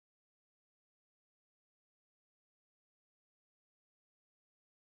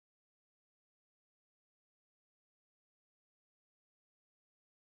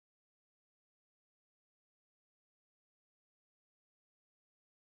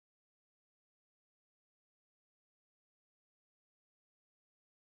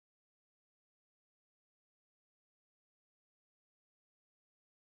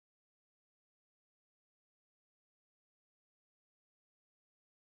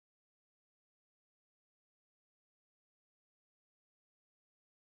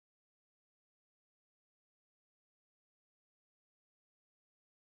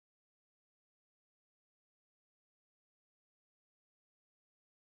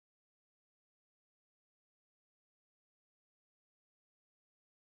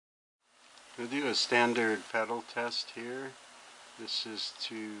We'll do a standard pedal test here. This is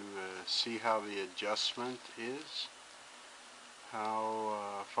to see how the adjustment is, how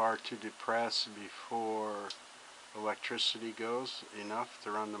far to depress before electricity goes enough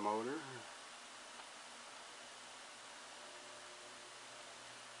to run the motor.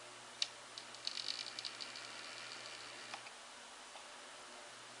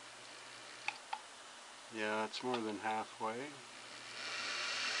 Yeah, it's more than halfway.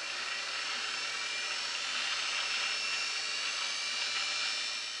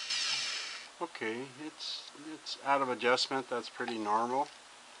 Okay, it's out of adjustment. That's pretty normal.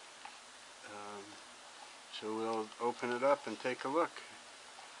 So we'll open it up and take a look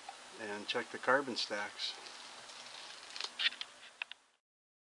and check the carbon stacks.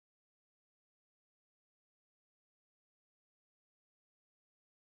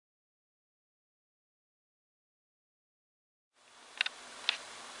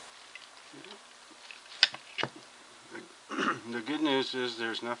 The good news is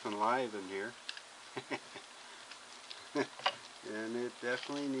there's nothing live in here. And it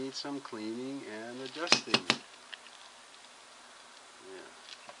definitely needs some cleaning and adjusting. Yeah.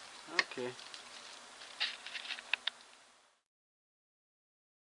 Okay.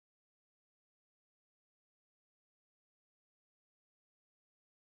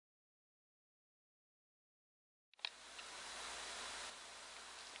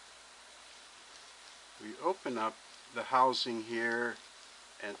 We open up the housing here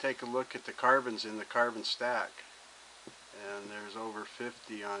and take a look at the carbons in the carbon stack. And there's over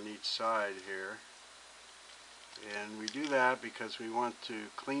 50 on each side here. And we do that because we want to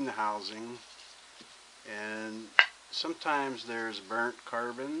clean the housing, and sometimes there's burnt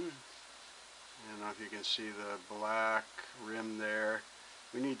carbon. I don't know if you can see the black rim there.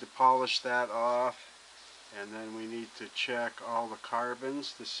 We need to polish that off, and then we need to check all the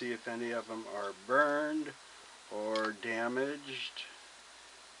carbons to see if any of them are burned or damaged,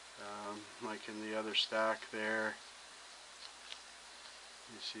 like in the other stack there.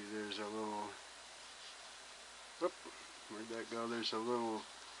 You see there's a little, whoop, where'd that go? There's a little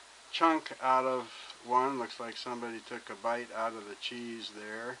chunk out of one. Looks like somebody took a bite out of the cheese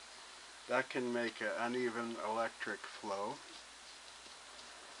there. That can make an uneven electric flow.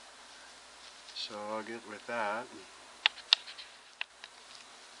 So I'll get with that.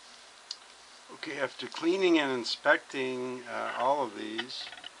 Okay, after cleaning and inspecting all of these,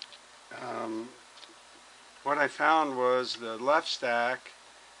 what I found was the left stack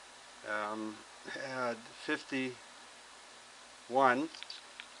had 51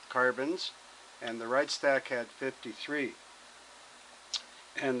 carbons, and the right stack had 53.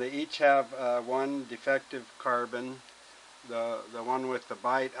 And they each have one defective carbon, the one with the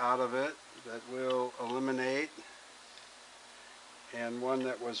bite out of it that we'll eliminate, and one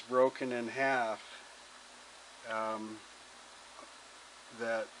that was broken in half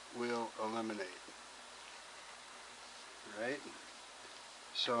that we'll eliminate. Right?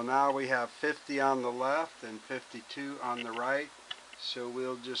 So now we have 50 on the left and 52 on the right. So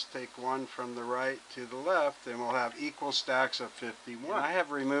we'll just take one from the right to the left, and we'll have equal stacks of 51. And I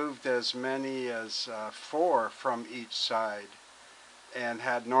have removed as many as 4 from each side and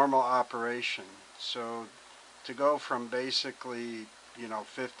had normal operation. So to go from basically,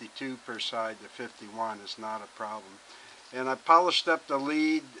 52 per side to 51 is not a problem. And I polished up the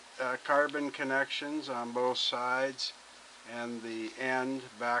lead carbon connections on both sides, and the end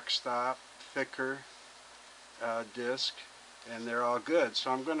backstop thicker disc, and they're all good.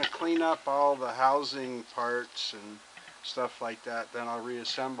 So I'm going to clean up all the housing parts and stuff like that, then I'll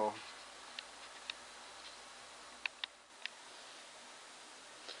reassemble.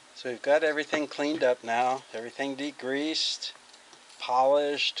 So we've got everything cleaned up now, everything degreased,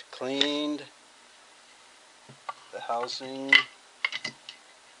 polished, cleaned, the housing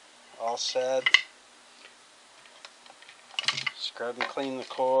all set. Scrub and clean the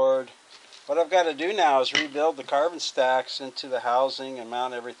cord. What I've got to do now is rebuild the carbon stacks into the housing and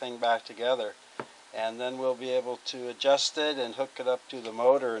mount everything back together. And then we'll be able to adjust it and hook it up to the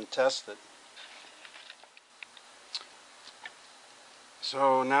motor and test it.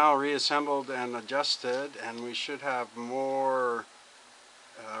 So now reassembled and adjusted, and we should have more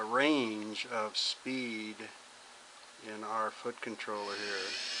range of speed in our foot controller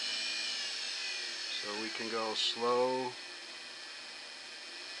here. So we can go slow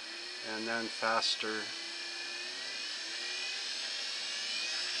and then faster.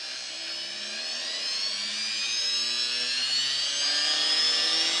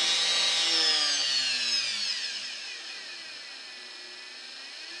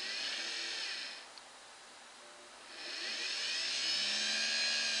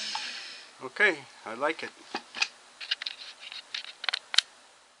 Okay, I like it.